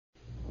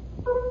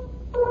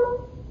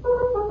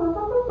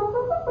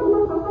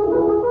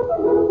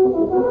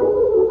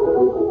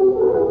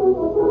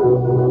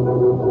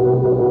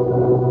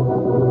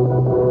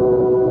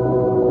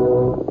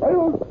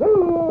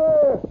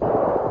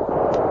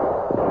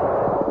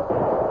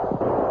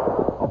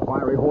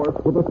fiery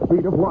horse with the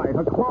speed of light,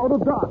 a cloud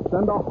of dust,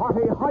 and a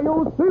hearty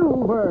Hi-Yo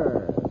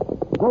Silver,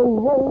 the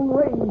Lone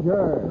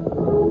Ranger.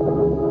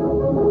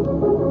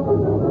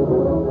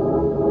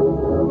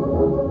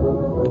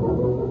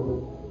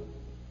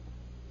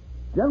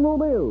 General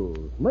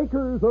Mills,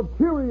 makers of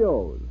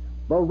Cheerios,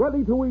 the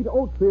ready-to-eat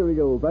oat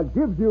cereal that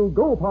gives you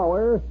go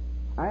power,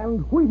 and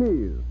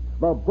Wheaties,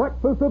 the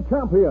breakfast of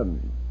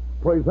champions,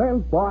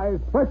 presents by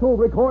special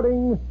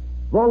recording,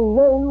 The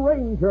Lone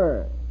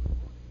Ranger.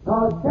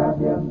 Cause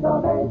champions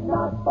are made,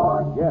 not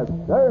born. Yes,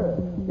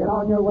 sir. Get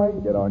on your way.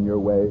 Get on your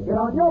way. Get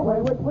on your way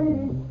with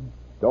Wheaties.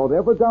 Don't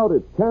ever doubt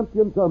it.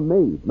 Champions are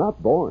made,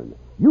 not born.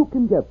 You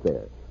can get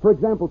there. For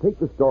example, take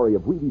the story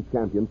of Wheaties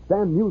champion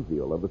Stan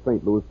Musial of the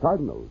St. Louis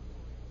Cardinals.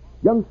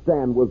 Young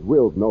Stan was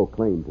willed no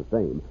claim to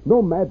fame,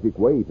 no magic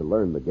way to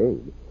learn the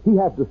game. He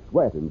had to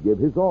sweat and give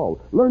his all,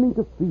 learning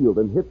to field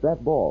and hit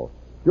that ball.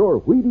 Sure,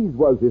 Wheaties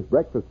was his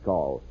breakfast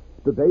call.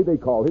 Today they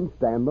call him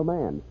Stan the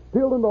Man,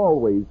 still and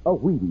always a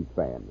Wheaties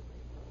fan.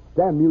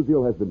 Stan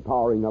Musial has been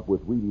powering up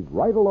with Wheaties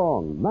right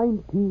along,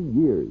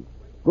 19 years.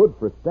 Good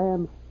for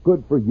Stan,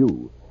 good for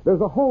you.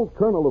 There's a whole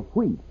kernel of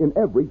wheat in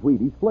every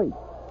Wheaties plate.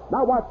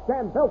 Now watch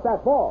Stan belt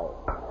that ball.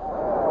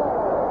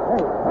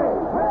 Hey, hey,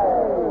 hey!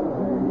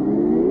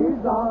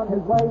 He's on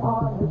his way,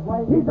 on his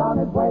way. He's on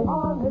his way,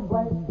 on his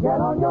way. Get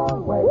on your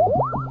way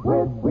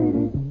with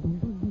Wheaties.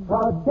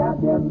 Cause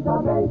champions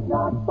are made,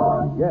 not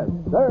born. Yes,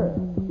 sir.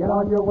 Get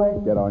on your way.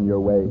 Get on your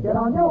way. Get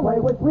on your way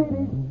with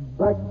Wheaties.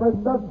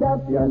 Breakfast of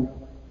champions.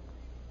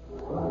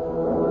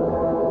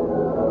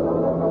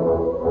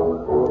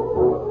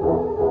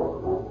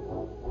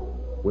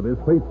 With his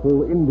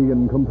faithful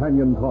Indian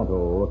companion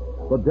Tonto,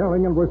 the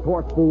daring and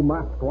resourceful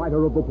masked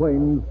rider of the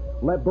plains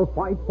led the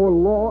fight for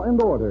law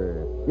and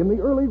order in the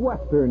early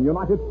western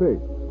United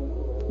States.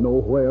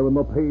 Nowhere in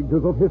the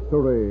pages of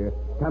history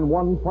can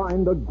one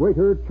find a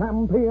greater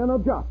champion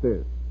of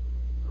justice.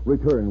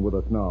 Return with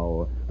us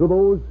now to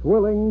those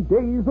thrilling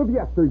days of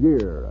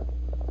yesteryear.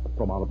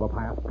 From out of the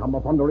past come the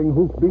thundering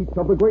hoofbeats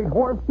of the great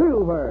horse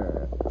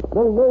Silver.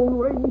 The Lone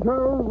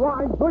Ranger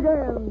rides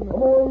again.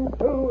 Come on,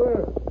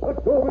 Silver.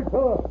 Let's go,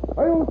 Victor.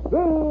 I'll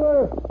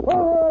Silver.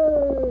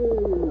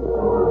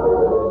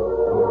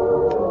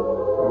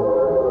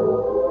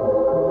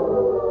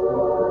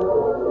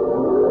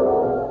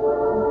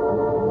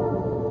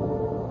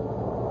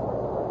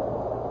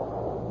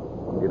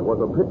 It was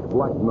a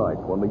pitch-black night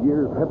when the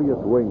year's heaviest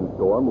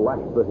rainstorm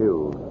lashed the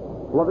hills,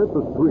 flooded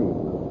the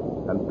streams,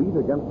 and beat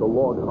against a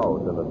log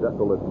house in a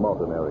desolate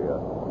mountain area.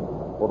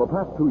 For the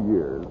past 2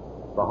 years,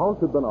 the house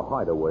had been a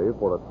hideaway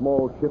for a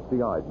small,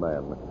 shifty-eyed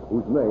man,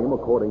 whose name,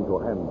 according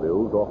to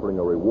handbills offering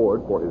a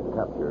reward for his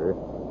capture,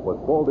 was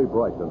Baldy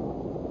Bryson.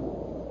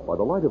 By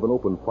the light of an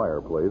open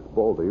fireplace,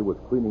 Baldy was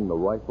cleaning the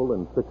rifle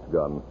and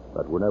six-gun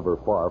that were never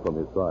far from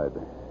his side,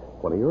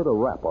 when he heard a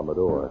rap on the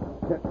door.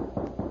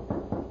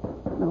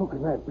 Who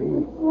can that be?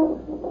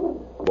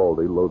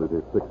 Baldy loaded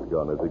his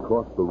six-gun as he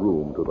crossed the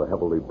room to the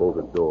heavily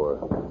bolted door.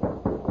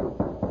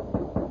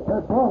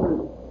 That's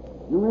Baldy.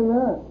 You in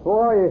there? Who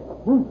are you?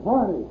 Who's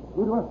Barney?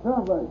 Who do I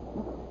sound like?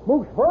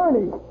 Moose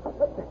Barney.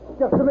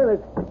 Just a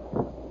minute.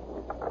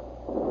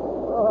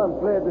 Oh, I'm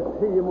glad to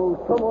see you, Moose.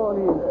 Come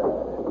on in.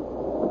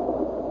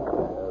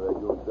 That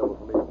your double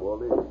for me,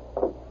 Baldy.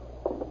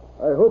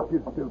 I hoped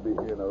you'd still be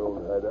here in our old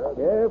hideout.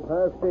 Yep,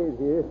 I've stayed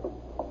here.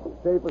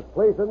 Safest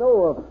place I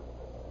know of.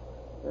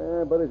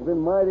 But it's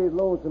been mighty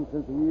lonesome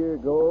since a year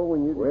ago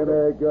when you... When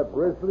I got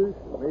restless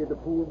and made the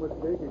fool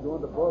mistake of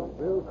going to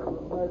Foxville for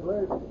a night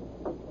rest.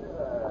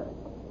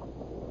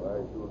 Why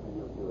should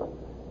you do it?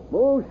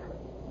 Moose,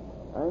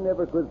 I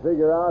never could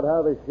figure out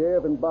how the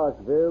sheriff in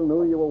Boxville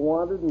knew you were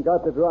wanted and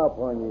got the drop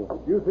on you.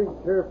 You think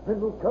Sheriff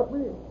Pendle cut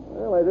me?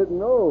 Well, I didn't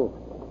know.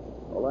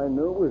 All I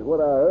knew was what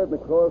I heard in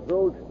the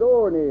Crossroads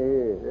store near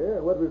here.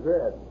 Yeah, what was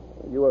that?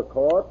 You were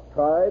caught,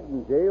 tried,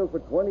 and jailed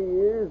for 20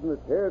 years in the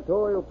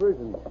territorial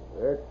prison.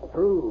 That's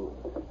true.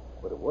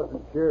 But it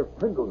wasn't Sheriff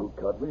Pendle who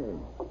cut me.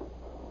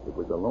 It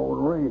was the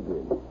Lone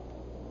Ranger.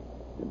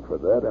 And for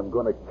that, I'm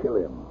going to kill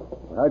him.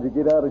 How'd you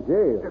get out of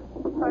jail?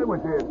 I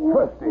was a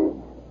trustee,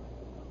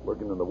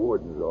 working in the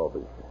warden's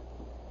office.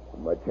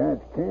 When my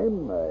chance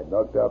came, I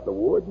knocked out the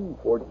warden,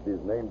 forged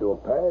his name to a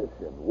pass,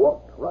 and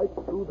walked right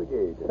through the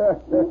gate.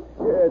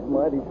 Yeah, it's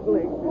mighty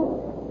slick.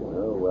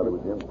 While I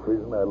was in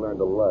prison, I learned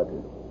a lot.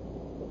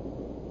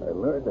 I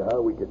learned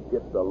how we could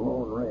get the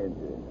Lone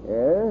Ranger.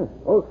 Yeah?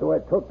 Also, I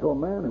talked to a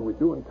man who was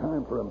doing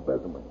time for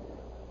embezzlement.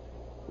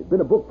 He'd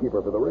been a bookkeeper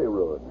for the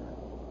railroad.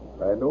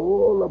 I know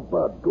all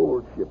about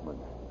gold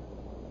shipments.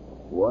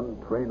 One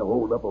train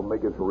holdup will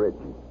make us rich.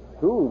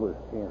 Two of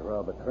us can't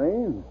rob a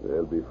train.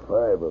 There'll be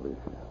 5 of us.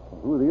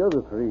 Who are the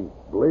other 3?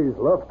 Blaze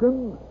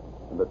Lufkin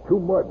and the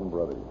 2 Martin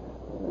brothers.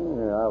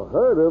 Yeah, I've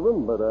heard of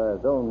them, but I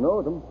don't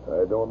know them.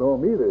 I don't know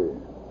them either.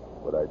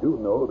 But I do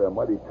know they're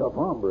mighty tough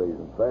hombres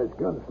and fast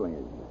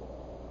gunslingers.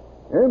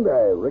 And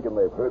I reckon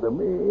they've heard of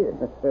me.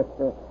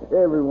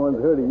 Everyone's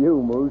heard of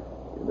you, Moose.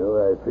 You know,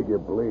 I figure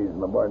Blaze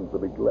and the Martins will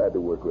be glad to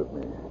work with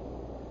me.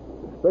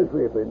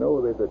 Especially if they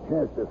know there's a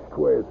chance to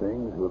square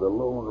things with a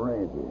Lone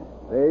Ranger.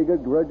 They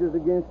got grudges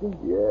against him?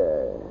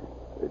 Yeah.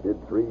 They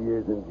did 3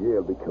 years in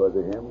jail because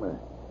of him.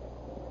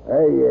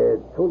 I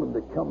told them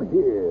to come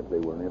here if they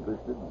weren't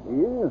interested.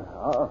 Here?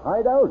 Our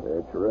hideout?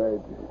 That's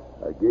right.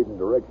 I gave them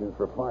directions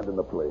for finding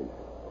the place.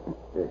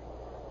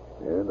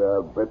 And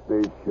I'll bet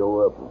they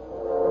show up.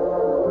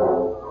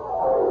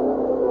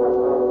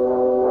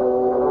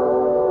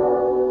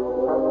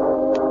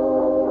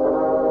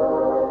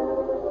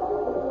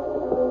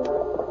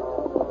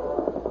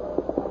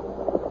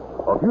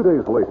 A few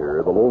days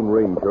later, the Lone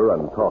Ranger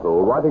and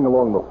Tonto, riding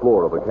along the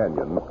floor of a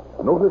canyon,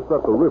 noticed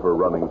that the river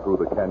running through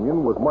the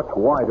canyon was much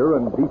wider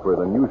and deeper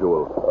than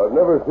usual. I've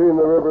never seen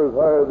the river as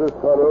high as this,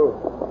 Tonto.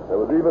 It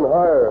was even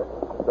higher,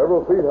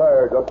 several feet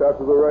higher just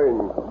after the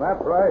rain.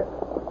 That's right.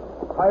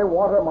 High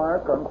water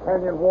mark on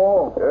canyon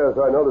wall. Yes,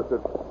 I noticed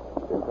it.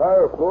 The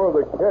entire floor of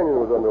the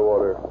canyon was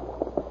underwater.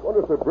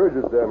 Wonder if the bridge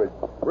is damaged.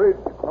 Bridge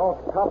across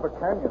top of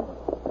canyon.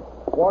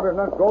 Water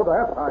not go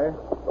that high.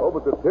 Oh,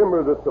 but the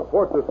timbers that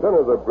support the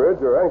center of the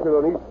bridge are anchored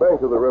on each bank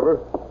of the river.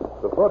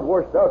 The flood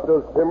washed out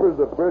those timbers.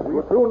 The bridge We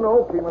was... soon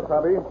know,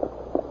 Kimasabi.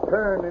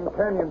 Turn in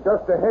canyon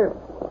just ahead.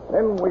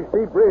 Then we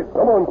see bridge.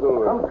 Come on,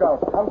 Silver. Come,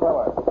 Scout. Come,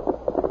 fella.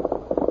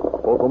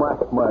 Both the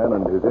masked man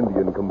and his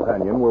Indian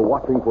companion were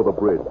watching for the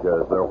bridge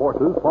as their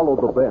horses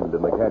followed the bend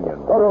in the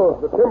canyon.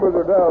 Tonto, the timbers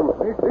are down.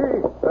 Me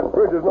see. That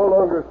bridge is no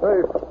longer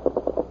safe.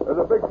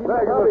 There's a big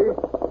snag in Kimasabi. it.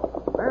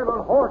 Man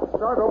on horse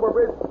start over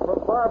bridge from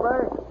far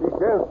back. He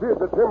can't see if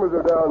the timbers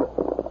are down.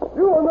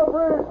 You on the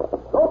bridge!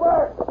 Go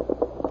back!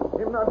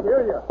 Him not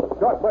hear you.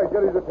 Shot might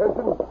get his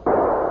attention.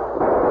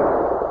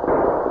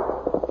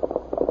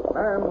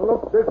 Man,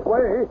 look this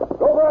way.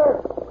 Go back!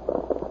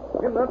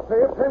 Him not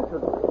pay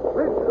attention.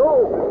 Bridge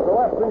go. It's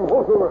collapsing.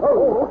 Move over.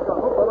 Oh,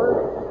 fella.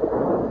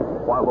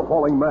 While the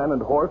falling man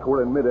and horse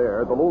were in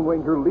midair, the Lone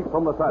Ranger leaped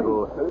from the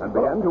saddle and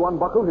began to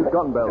unbuckle his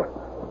gun belt.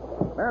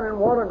 Man in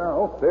water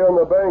now. Stay on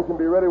the bank and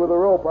be ready with a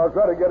rope. I'll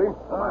try to get him.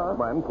 The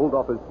masked man pulled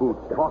off his boots,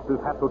 tossed his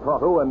hat to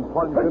Tonto, and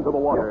plunged into the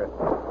water.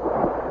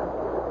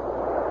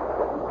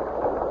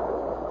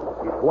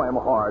 He swam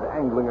hard,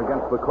 angling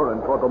against the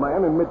current toward the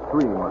man in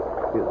midstream.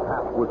 His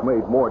task was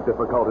made more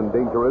difficult and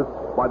dangerous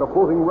by the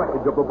floating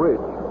wreckage of the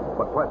bridge.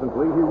 But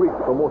presently he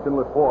reached the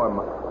motionless form.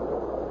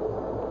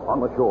 On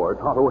the shore,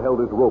 Tonto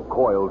held his rope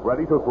coiled,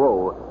 ready to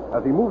throw,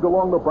 as he moved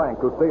along the bank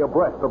to stay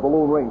abreast of the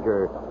Lone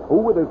Ranger,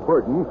 who, with his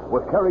burden,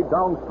 was carried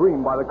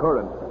downstream by the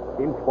current.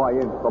 Inch by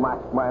inch, the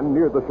masked man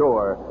neared the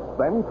shore.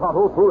 Then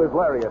Tonto threw his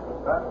lariat.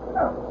 I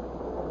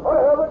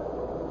have it.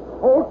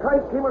 Hold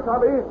tight,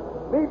 Kimasabi.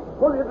 Lead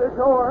fully to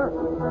shore.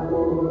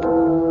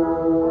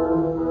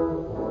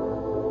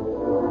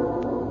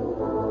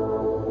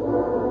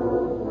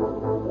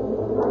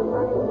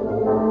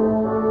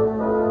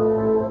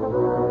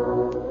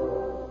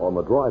 On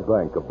the dry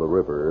bank of the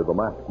river, the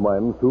masked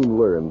man soon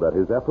learned that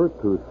his effort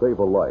to save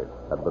a life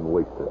had been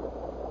wasted.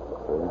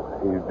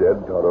 He's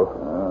dead, Tonto.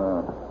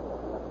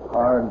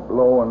 Hard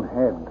blow on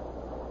head.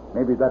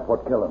 Maybe that's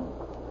what killed him.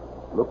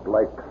 Looked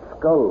like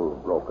skull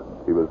broken.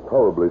 He was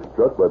probably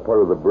struck by part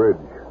of the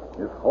bridge.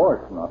 His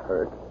horse not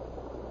hurt.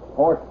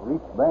 Horse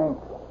reached bank,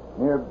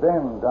 near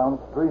bend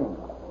downstream.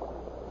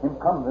 Him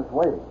come this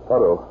way.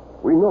 Tonto,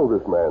 we know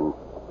this man.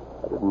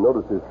 I didn't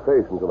notice his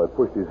face until I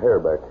pushed his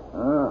hair back.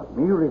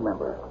 Me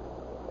remember.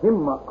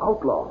 Him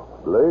outlaw.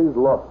 Blaze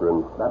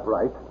Lofgren. That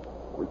right.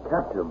 We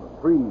captured him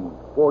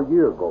 3-4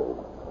 years ago.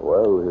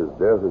 Well, his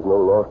death is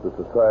no loss to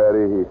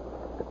society.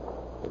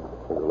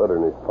 There's a letter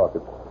in his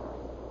pocket,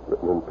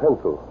 written in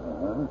pencil.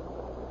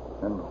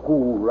 And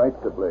who writes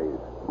the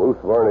Blaze?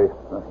 Moose Varney.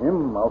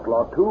 Him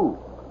outlaw, too.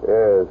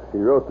 Yes, he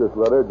wrote this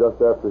letter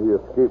just after he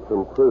escaped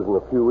from prison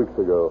a few weeks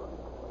ago.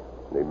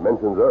 And he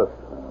mentions us.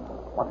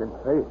 What did he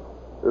say?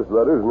 This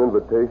letter is an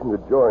invitation to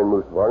join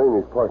Moose Varney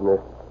and his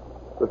partner.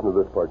 Listen to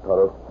this part,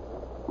 Tonto.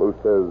 Moose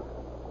says,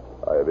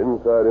 I have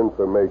inside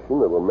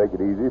information that will make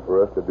it easy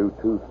for us to do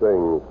 2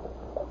 things.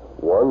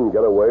 1,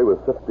 get away with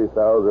 $50,000.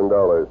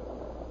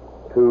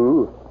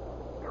 2,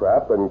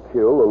 trap and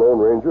kill the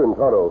Lone Ranger and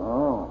Tonto.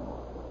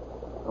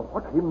 Now,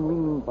 what do you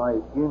mean by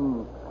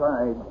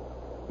inside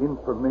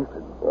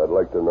information? I'd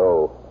like to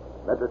know.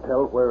 That to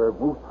tell where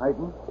Moose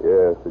hiding?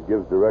 Yes, it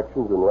gives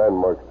directions and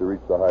landmarks to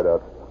reach the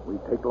hideout.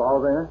 We take law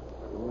there?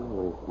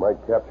 We might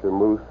capture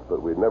Moose,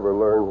 but we'd never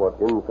learn what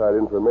inside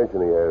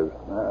information he has.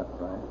 That's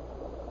right.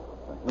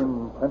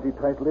 Him plenty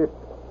tight-lipped.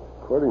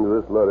 According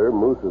to this letter,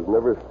 Moose has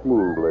never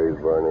seen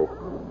Blaze Varney.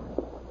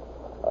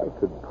 I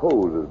could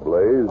pose as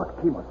Blaze. But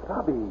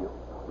Kimasabi,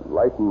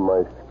 Lighten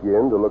my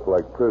skin to look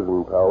like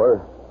prison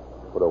pallor.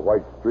 Put a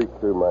white streak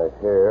through my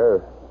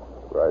hair.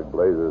 Ride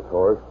Blaze's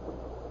horse.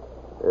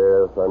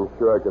 Yes, I'm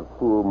sure I could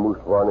fool Moose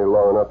Varney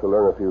long enough to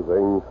learn a few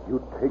things. you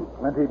take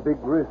plenty big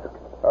risk.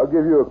 I'll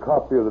give you a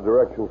copy of the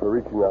directions for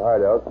reaching the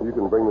hideout so you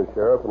can bring the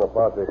sheriff and a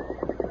posse.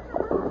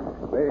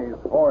 Blaze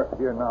horse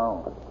here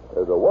now.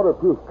 There's a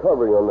waterproof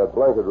covering on that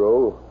blanket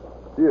roll.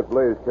 See if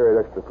Blaze carried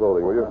extra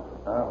clothing, will you?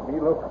 Me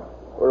look.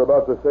 We're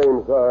about the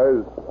same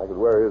size. I could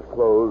wear his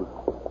clothes.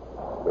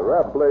 The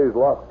wrap Blaze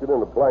Lofton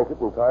in a blanket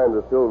and tie him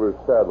to Silver's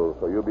saddle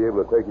so you'll be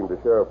able to take him to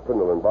Sheriff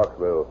Prindle in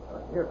Boxville.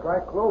 Here, try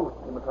clothes,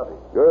 Timothy.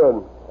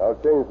 Good. I'll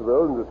change to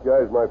those and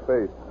disguise my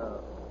face.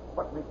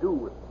 What me do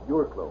with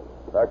your clothes?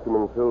 Pack them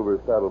in Silver's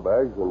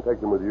saddlebags and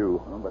take them with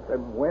you. But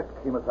them wet,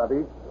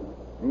 Kimasabi.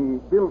 Me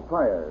build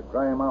fire,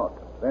 dry 'em out,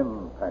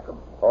 then pack 'em.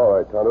 All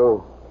right,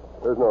 Tonto.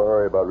 There's no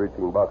hurry about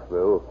reaching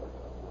Boxville,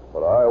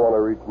 but I want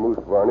to reach Moose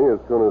Varney as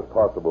soon as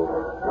possible.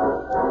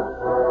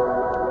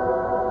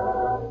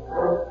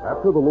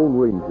 After the Lone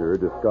Ranger,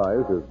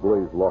 disguised as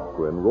Blaze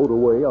Lofgren, rode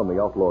away on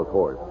the outlaw's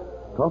horse,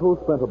 Tonto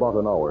spent about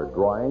an hour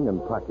drying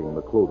and packing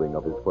the clothing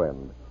of his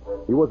friend.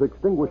 He was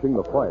extinguishing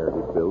the fire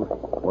he'd built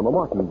when the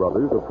Martin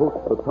brothers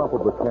approached the top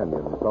of the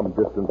canyon some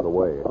distance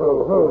away.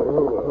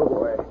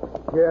 Boy.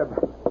 Jeb,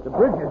 the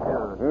bridge is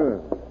down.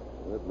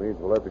 That means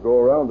we'll have to go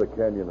around the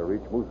canyon to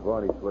reach Moose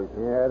Varney's place.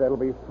 Yeah, that'll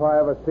be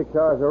 5 or 6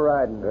 hours of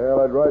riding.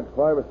 Well, I'd ride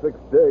 5 or 6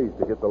 days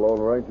to get the Lone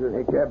Ranger.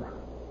 Hey, Jeb,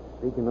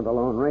 speaking of the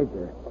Lone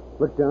Ranger,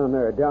 look down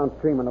there,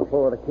 downstream on the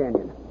floor of the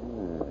canyon.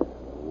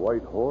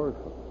 White horse,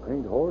 a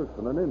paint horse,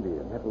 and an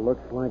Indian. That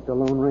looks like the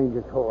Lone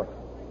Ranger's horse.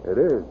 It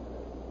is.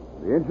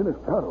 The engine is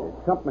Tonto.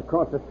 Something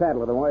across the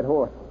saddle of the white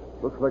horse.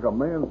 Looks like a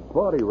man's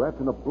body wrapped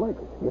in a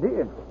blanket. It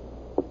is.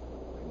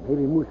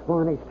 Maybe Moose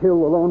Varney's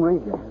killed the Lone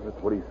Ranger. That's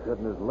what he said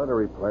in his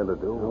letter he planned to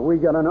do. We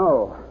gotta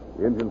know.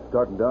 The engine's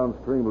starting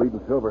downstream,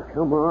 leading Silver.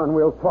 Come on,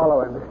 we'll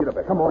follow him. Get up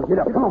there. Come on, get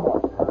up. Come on, boy.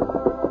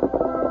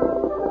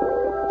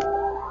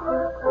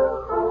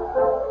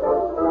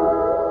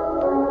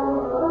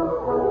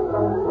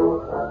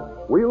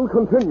 We'll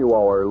continue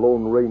our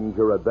Lone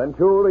Ranger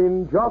adventure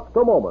in just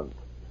a moment.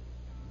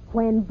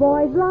 When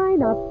boys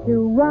line up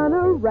to run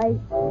a race,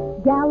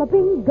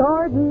 Galloping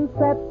Gordon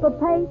sets the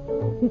pace.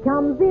 He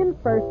comes in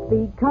first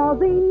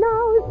because he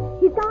knows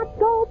he's got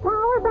gold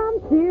power from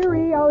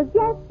Cheerios.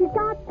 Yes, he's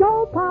got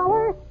gold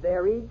power.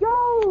 There he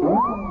goes.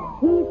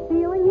 He's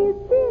feeling his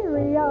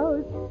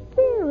Cheerios,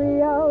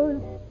 Cheerios,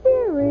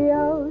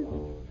 Cheerios.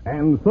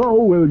 And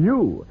so will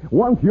you,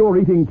 once you're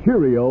eating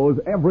Cheerios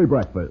every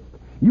breakfast.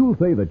 You'll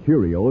say the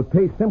Cheerios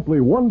taste simply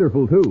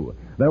wonderful, too.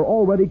 They're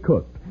already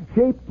cooked,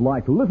 shaped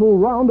like little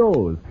round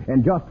O's,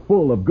 and just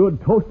full of good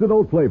toasted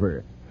oat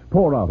flavor.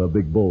 Pour out a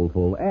big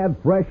bowlful, add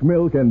fresh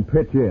milk, and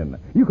pitch in.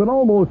 You can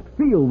almost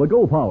feel the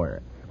go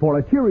power. For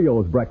a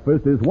Cheerios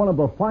breakfast is one of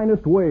the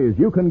finest ways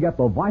you can get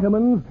the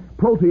vitamins,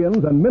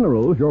 proteins, and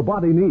minerals your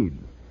body needs.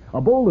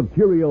 A bowl of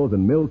Cheerios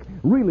and milk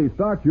really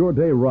starts your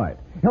day right.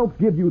 Helps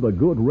give you the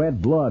good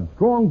red blood,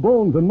 strong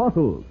bones, and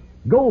muscles.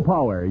 Go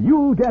power,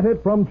 you'll get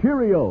it from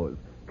Cheerios.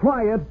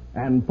 Try it,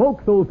 and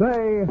folks will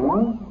say...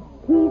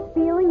 He's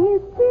feeling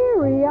his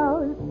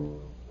Cheerios.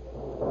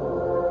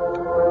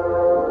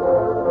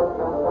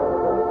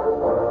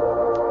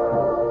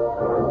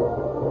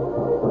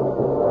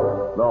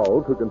 Now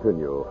to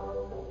continue.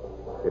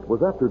 It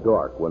was after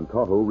dark when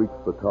Tonto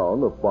reached the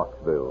town of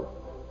Boxville.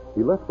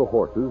 He left the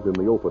horses in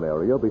the open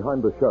area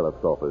behind the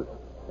sheriff's office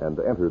and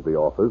entered the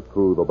office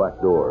through the back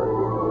door.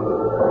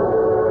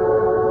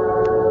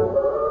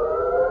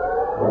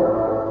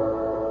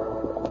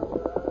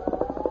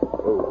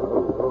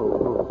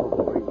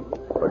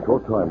 A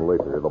short time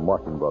later, the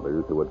Martin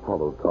brothers, who had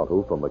followed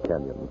Tonto from the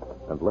canyon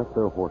and left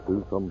their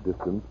horses some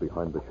distance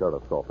behind the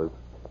sheriff's office,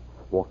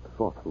 walked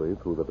softly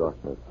through the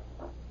darkness.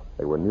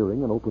 They were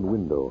nearing an open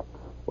window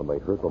when they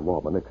heard the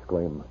lawman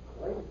exclaim,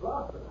 Hey,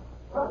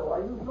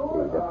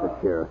 that's the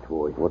sheriff's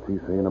voice. What's he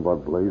saying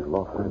about Blaze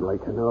Lofton? I'd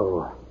like to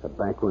know. The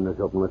back window's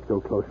open. Let's go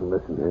close and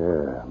listen.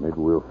 Yeah, maybe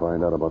we'll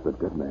find out about the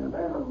dead man.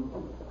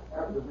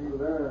 After we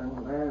learn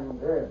man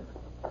dead,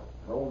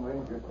 Lone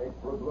Ranger take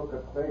good look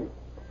at face.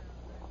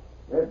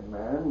 Dead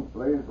man,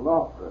 Blaze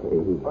Lofton.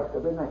 Hey. Must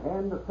have been the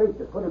hand of fate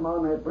that put him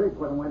on that bridge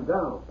when it went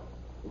down.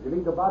 Did you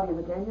leave the body in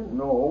the canyon?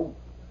 No.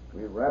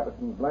 We wrap it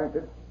in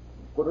blankets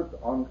and put it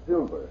on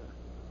Silver.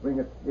 Bring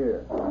it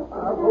here.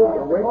 I'll go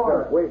get Wait, the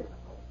sir, wait.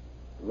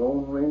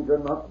 Lone Ranger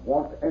not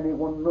want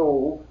anyone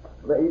know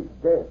Blaze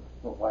dead.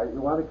 Well, why do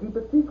you want to keep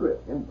it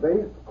secret? In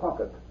Blaze's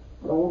pocket,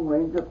 Lone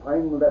Ranger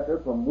find letter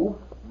from Moose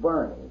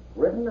Varney.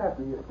 Written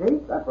after you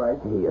escaped? That's right.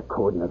 Hey,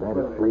 according to that,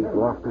 it's Blaze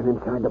Lofton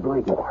inside the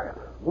blanket.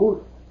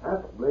 Moose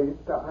ask Blaze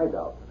to hide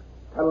out.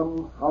 Tell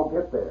him how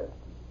get there.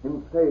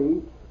 Him say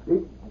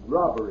big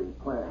robbery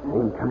plan.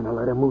 Same kind of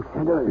letter Moose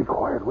sent us. Be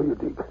quiet, will you,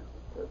 Deke?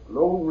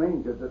 Lone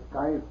Ranger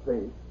disguise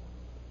face,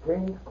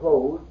 change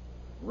clothes,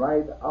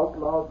 ride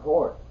outlaw's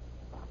horse.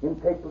 Him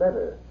take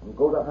letter and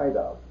go to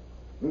hideout.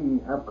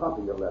 Me have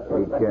copy of letter.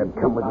 Hey, Chad,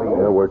 come with me.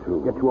 Yeah, where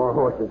to? Get to our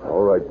horses.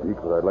 All right,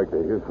 Deke, but I'd like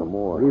to hear some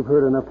more. We've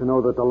heard enough to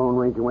know that the Lone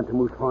Ranger went to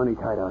Moose Varney's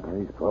hideout.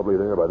 He's probably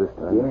there by this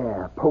time.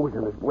 Yeah,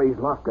 posing as Blaze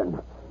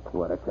Lofton.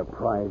 What a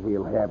surprise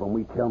he'll have when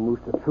we tell Moose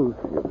the truth.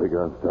 You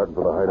figure on starting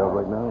for the hideout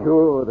right now?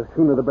 Sure, the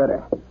sooner the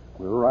better.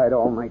 We'll ride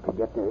all night to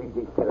get there.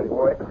 Easy, steady,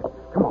 boy.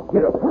 Come on,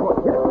 get up. Come on,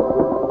 get up.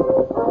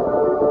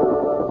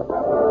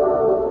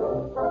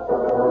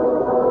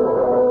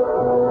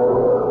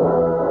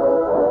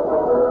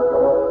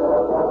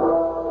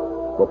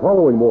 The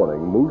following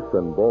morning, Moose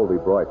and Baldy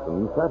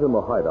Bryson sat in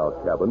the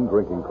hideout cabin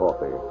drinking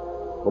coffee.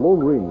 The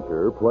Lone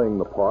Ranger, playing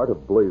the part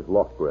of Blaze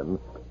Lofgren,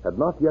 had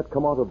not yet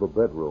come out of the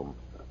bedroom.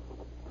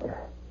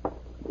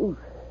 What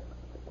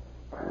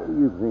do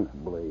you think,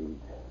 Blaze?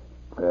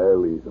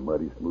 Well, he's a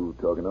mighty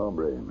smooth-talking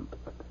hombre. And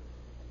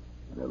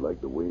I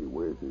like the way he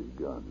wears his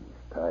guns,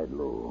 tied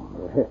low.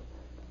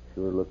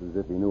 Sure looks as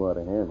if he knew how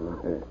to handle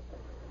them.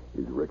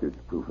 His record's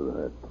proof of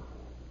that.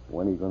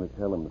 When are you going to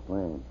tell him the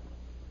plan?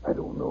 I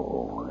don't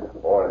know.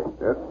 Morning.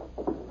 Yes?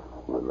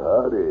 Well,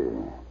 howdy.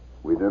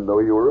 We didn't know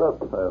you were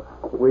up.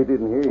 We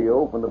didn't hear you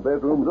open the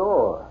bedroom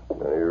door.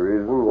 Any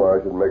reason why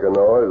I should make a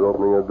noise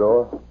opening a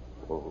door?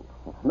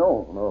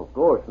 No, of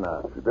course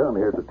not. Sit down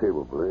here at the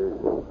table, please.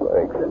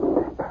 Thanks.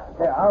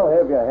 Hey, I'll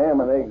have your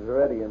ham and eggs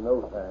ready in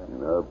no time.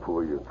 And I'll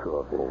pour your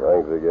coffee.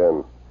 Thanks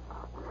again.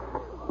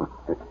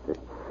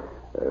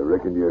 I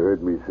reckon you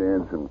heard me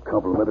saying some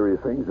complimentary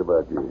things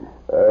about you.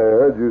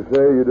 I heard you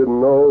say you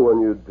didn't know when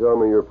you'd tell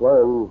me your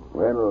plan.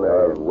 Well,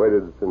 I've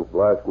waited since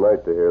last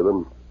night to hear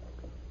them.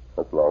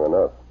 That's long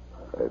enough.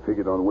 I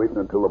figured on waiting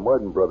until the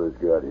Martin brothers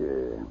got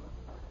here.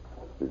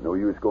 There's no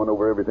use going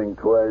over everything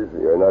twice.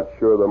 You're not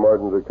sure the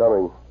Martins are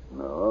coming.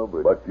 No,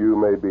 But you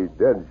may be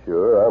dead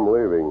sure I'm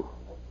leaving.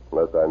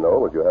 Unless I know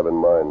what you have in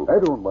mind.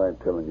 I don't mind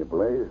telling you,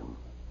 Blaze.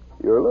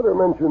 Your letter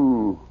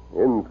mentioned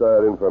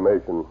inside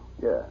information.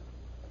 Yeah.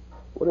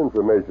 What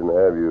information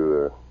have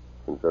you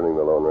concerning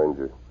the Lone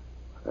Ranger?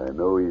 I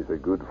know he's a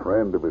good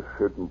friend of a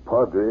certain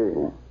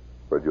padre.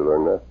 Where'd you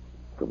learn that?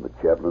 From the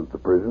chaplain at the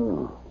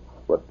prison.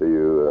 What do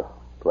you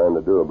plan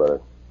to do about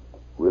it?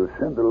 We'll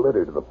send a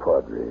letter to the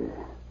padre,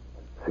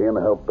 saying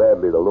how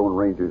badly the Lone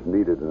Ranger's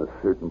needed in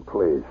a certain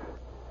place.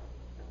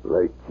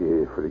 Like,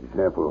 for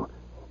example,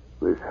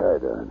 this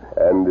hideout.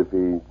 And if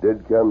he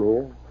did come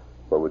here,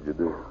 what would you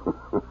do?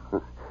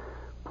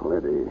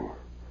 Plenty.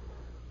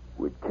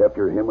 We'd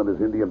capture him and his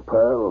Indian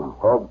pal,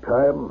 hog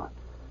tie him,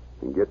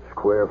 and get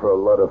square for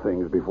a lot of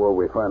things before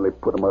we finally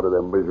put him out of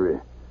their misery.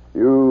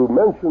 You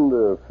mentioned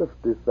a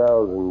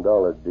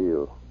 $50,000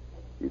 deal.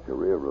 It's a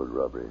railroad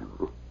robbery.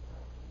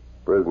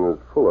 Prison is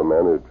full of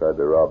men who tried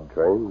to rob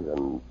trains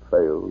and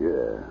failed.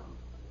 Yeah,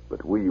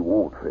 but we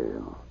won't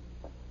fail.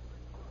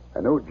 I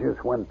know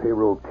just when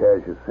payroll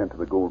cash is sent to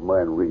the gold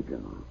mine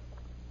region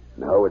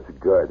and how it's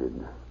guarded.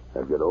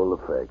 I've got all the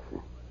facts.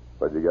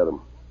 Where'd you get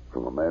him?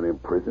 From a man in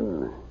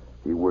prison.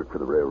 He worked for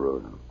the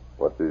railroad.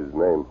 What's his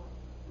name?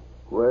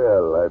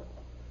 Well,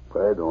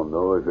 I don't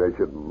know if I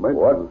should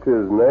mention... What's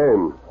his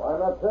name? Why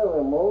not tell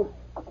him, Moose?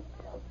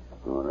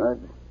 All right.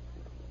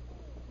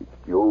 It's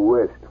Joe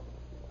West.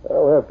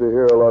 I'll have to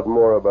hear a lot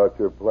more about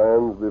your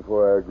plans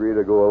before I agree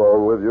to go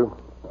along with you.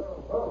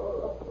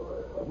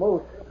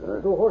 Moose,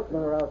 two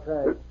horsemen are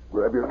outside.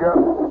 Grab your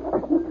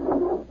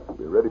gun.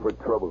 Be ready for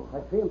trouble.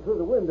 I see them through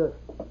the window.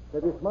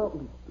 They're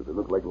dismounting. Do they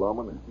look like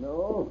lawmen?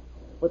 No,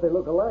 but they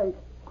look alike.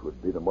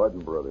 Could be the Martin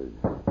brothers.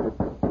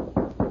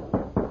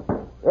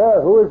 Yeah,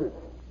 who is it?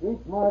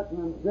 Each Martin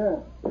and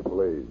Jen. Hey,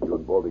 Blaze, you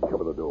and Baldy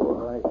cover the door. All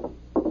right.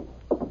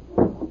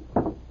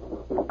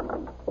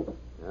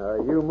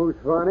 You Moose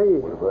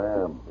Varney? Yes,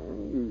 I am.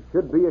 You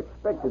should be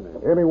expecting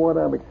it. Anyone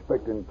I'm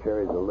expecting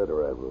carries a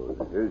letter I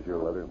wrote. Here's your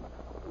letter.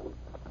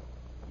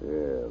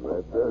 Yeah,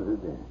 that does it.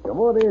 Come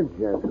on in,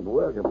 Jensen.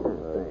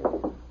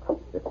 Welcome.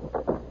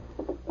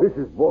 This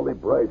is Baldy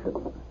Bryson,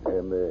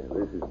 and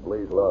this is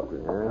Blaze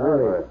Lofgren.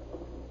 Howdy.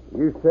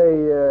 You say,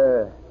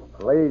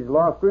 Blaze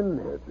Lofgren?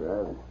 That's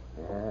right.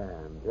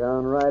 I'm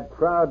downright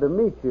proud to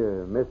meet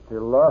you, Mr.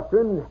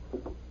 Lofgren.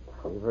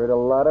 We've heard a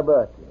lot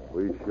about you.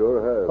 We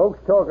sure have. Folks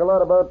talk a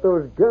lot about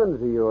those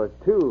guns of yours,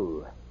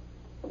 too.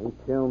 They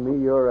tell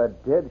me you're a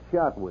dead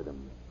shot with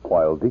them.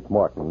 While Deke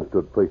Martin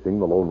stood facing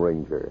the Lone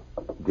Ranger,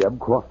 Jeb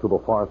crossed to the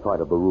far side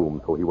of the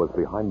room so he was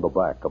behind the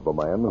back of the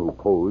man who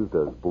posed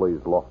as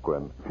Blaze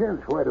Lofgren.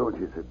 Gents, why don't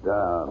you sit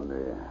down?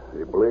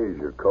 Hey, Blaze,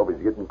 your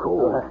coffee's getting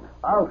cold.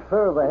 I'll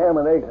serve the ham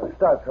and eggs and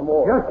start some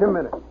more. Just a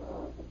minute.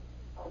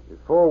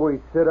 Before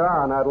we sit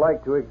down, I'd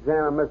like to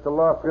examine Mr.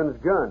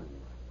 Lofgren's gun.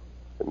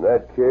 In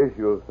that case,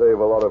 you'll save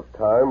a lot of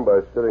time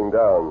by sitting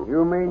down.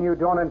 You mean you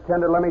don't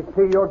intend to let me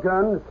see your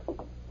guns?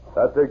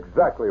 That's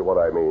exactly what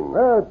I mean.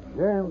 Well,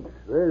 gents,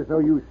 there's no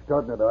use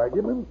starting an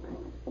argument.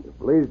 If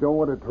Blaze don't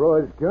want to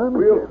draw his gun...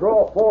 We'll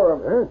draw for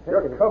him. Huh?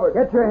 You're covered.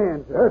 Get your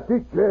hands up.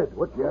 Dick Jed,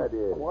 what's the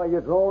idea? Why are you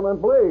drawing on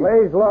Blaze?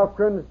 Blaze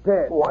Lofgren's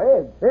dead.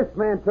 What? This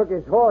man took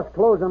his horse,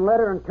 clothes, and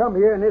letter and come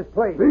here in his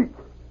place. Deke,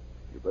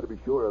 you better be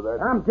sure of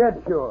that. I'm dead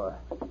sure.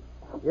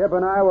 Jeb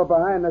and I were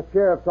behind the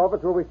sheriff's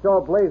office where we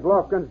saw Blaze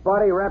Lofgren's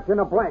body wrapped in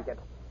a blanket.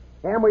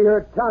 And we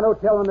heard Tonto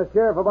telling the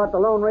sheriff about the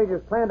Lone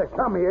Ranger's plan to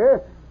come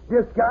here,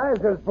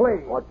 disguised as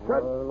Blaze. What's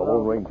that? The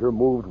Lone Ranger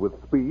moved with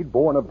speed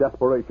born of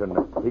desperation.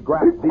 He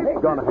grasped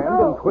Deke's gun hand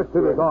and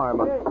twisted his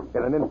arm.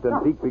 In an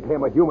instant, Deke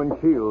became a human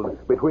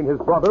shield between his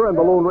brother and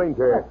the Lone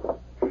Ranger.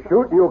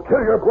 Shoot, you'll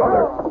kill your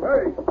brother.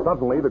 Hey!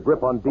 Suddenly, the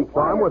grip on Deke's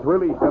arm was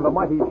released, and the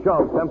mighty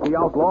shove sent the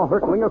outlaw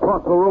hurtling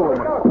across the room.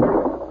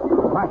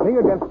 Crashing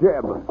against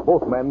Jeb.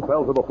 Both men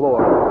fell to the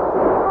floor.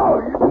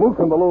 Moose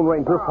and the Lone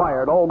Ranger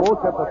fired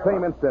almost at the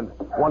same instant.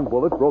 One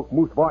bullet broke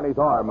Moose Varney's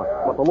arm,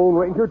 but the Lone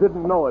Ranger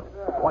didn't know it.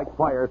 White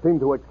fire seemed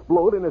to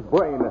explode in his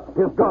brain.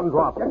 His gun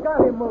dropped. You got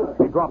him, Moose.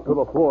 He dropped to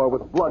the floor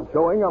with blood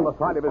showing on the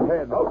side of his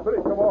head. I'll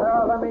finish him off.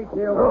 Well, let me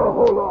kill him. Oh,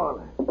 hold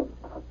on.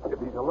 If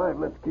he's alive,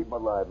 let's keep him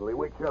alive till he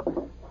wakes up.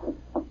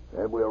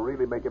 And we'll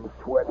really make him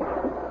sweat.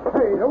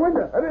 Hey, the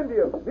window. An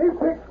Indian. These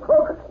six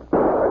crooks.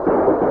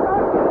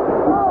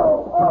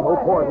 Tonto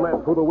poured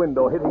lead through the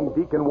window, hitting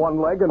Deke in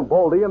one leg and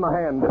Baldy in the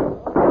hand.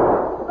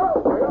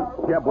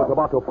 Jeb was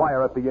about to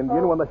fire at the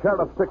Indian when the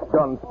sheriff's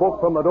six-gun spoke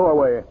from the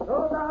doorway.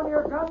 Throw down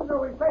your guns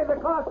or we pay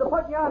the cost of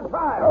putting you on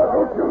trial.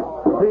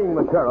 Seeing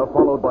the sheriff,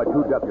 followed by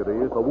two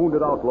deputies, the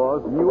wounded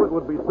outlaws knew it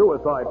would be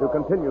suicide to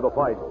continue the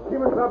fight.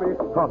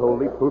 Tonto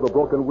leaped through the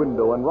broken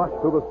window and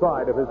rushed to the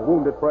side of his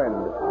wounded friend.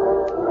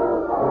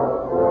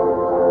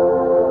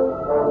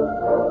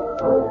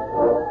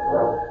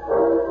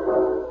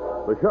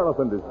 The sheriff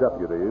and his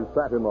deputies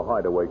sat in the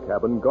hideaway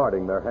cabin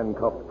guarding their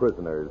handcuffed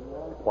prisoners,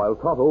 while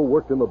Tonto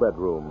worked in the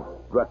bedroom,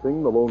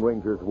 dressing the Lone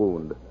Ranger's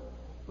wound.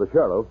 The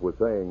sheriff was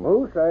saying,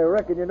 Moose, I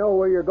reckon you know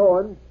where you're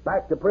going.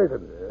 Back to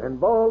prison. And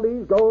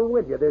Baldy's going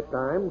with you this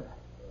time.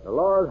 The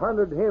law's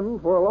hunted him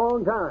for a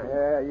long time.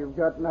 Yeah, you've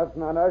got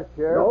nothing on us,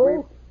 Sheriff.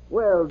 No?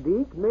 Well,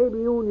 Deke, maybe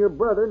you and your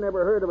brother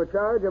never heard of a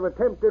charge of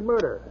attempted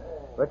murder.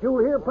 But you'll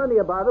hear plenty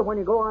about it when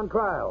you go on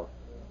trial.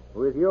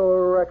 With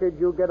your record,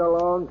 you'll get a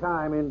long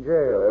time in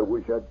jail. I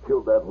wish I'd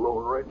killed that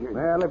Lone Ranger.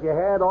 Well, if you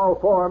had, all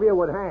four of you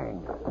would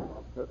hang.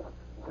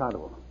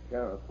 Tonto.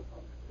 Sheriff,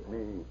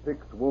 me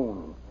 6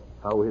 wounds.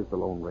 How is the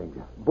Lone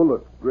Ranger?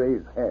 Bullet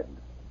grazed head.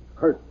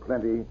 Hurt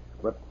plenty,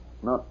 but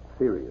not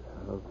serious.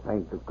 Well,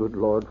 thank the good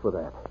Lord for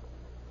that.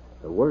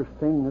 The worst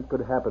thing that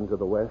could happen to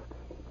the West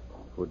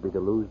would be to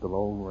lose the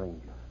Lone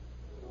Ranger.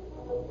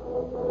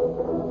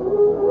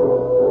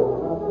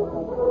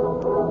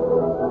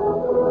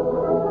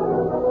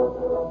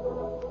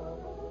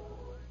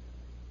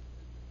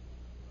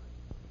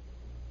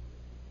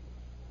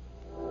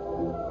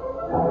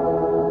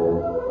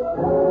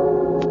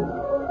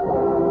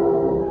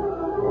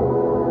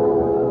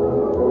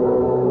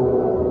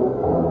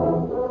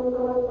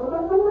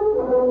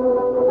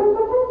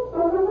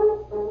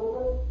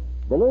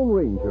 The Lone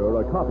Ranger,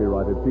 a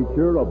copyrighted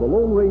feature of the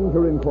Lone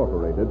Ranger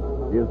Incorporated,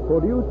 is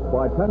produced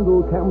by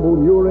Pendle Campbell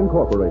Muir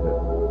Incorporated.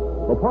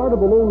 The part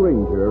of the Lone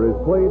Ranger is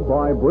played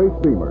by Brace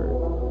Beamer.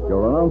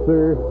 Your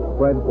announcer,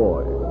 Fred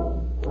Boyd.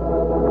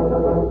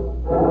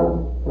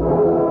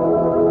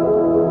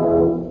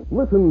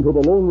 Listen to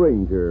the Lone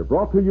Ranger,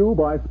 brought to you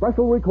by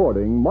special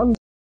recording Monday.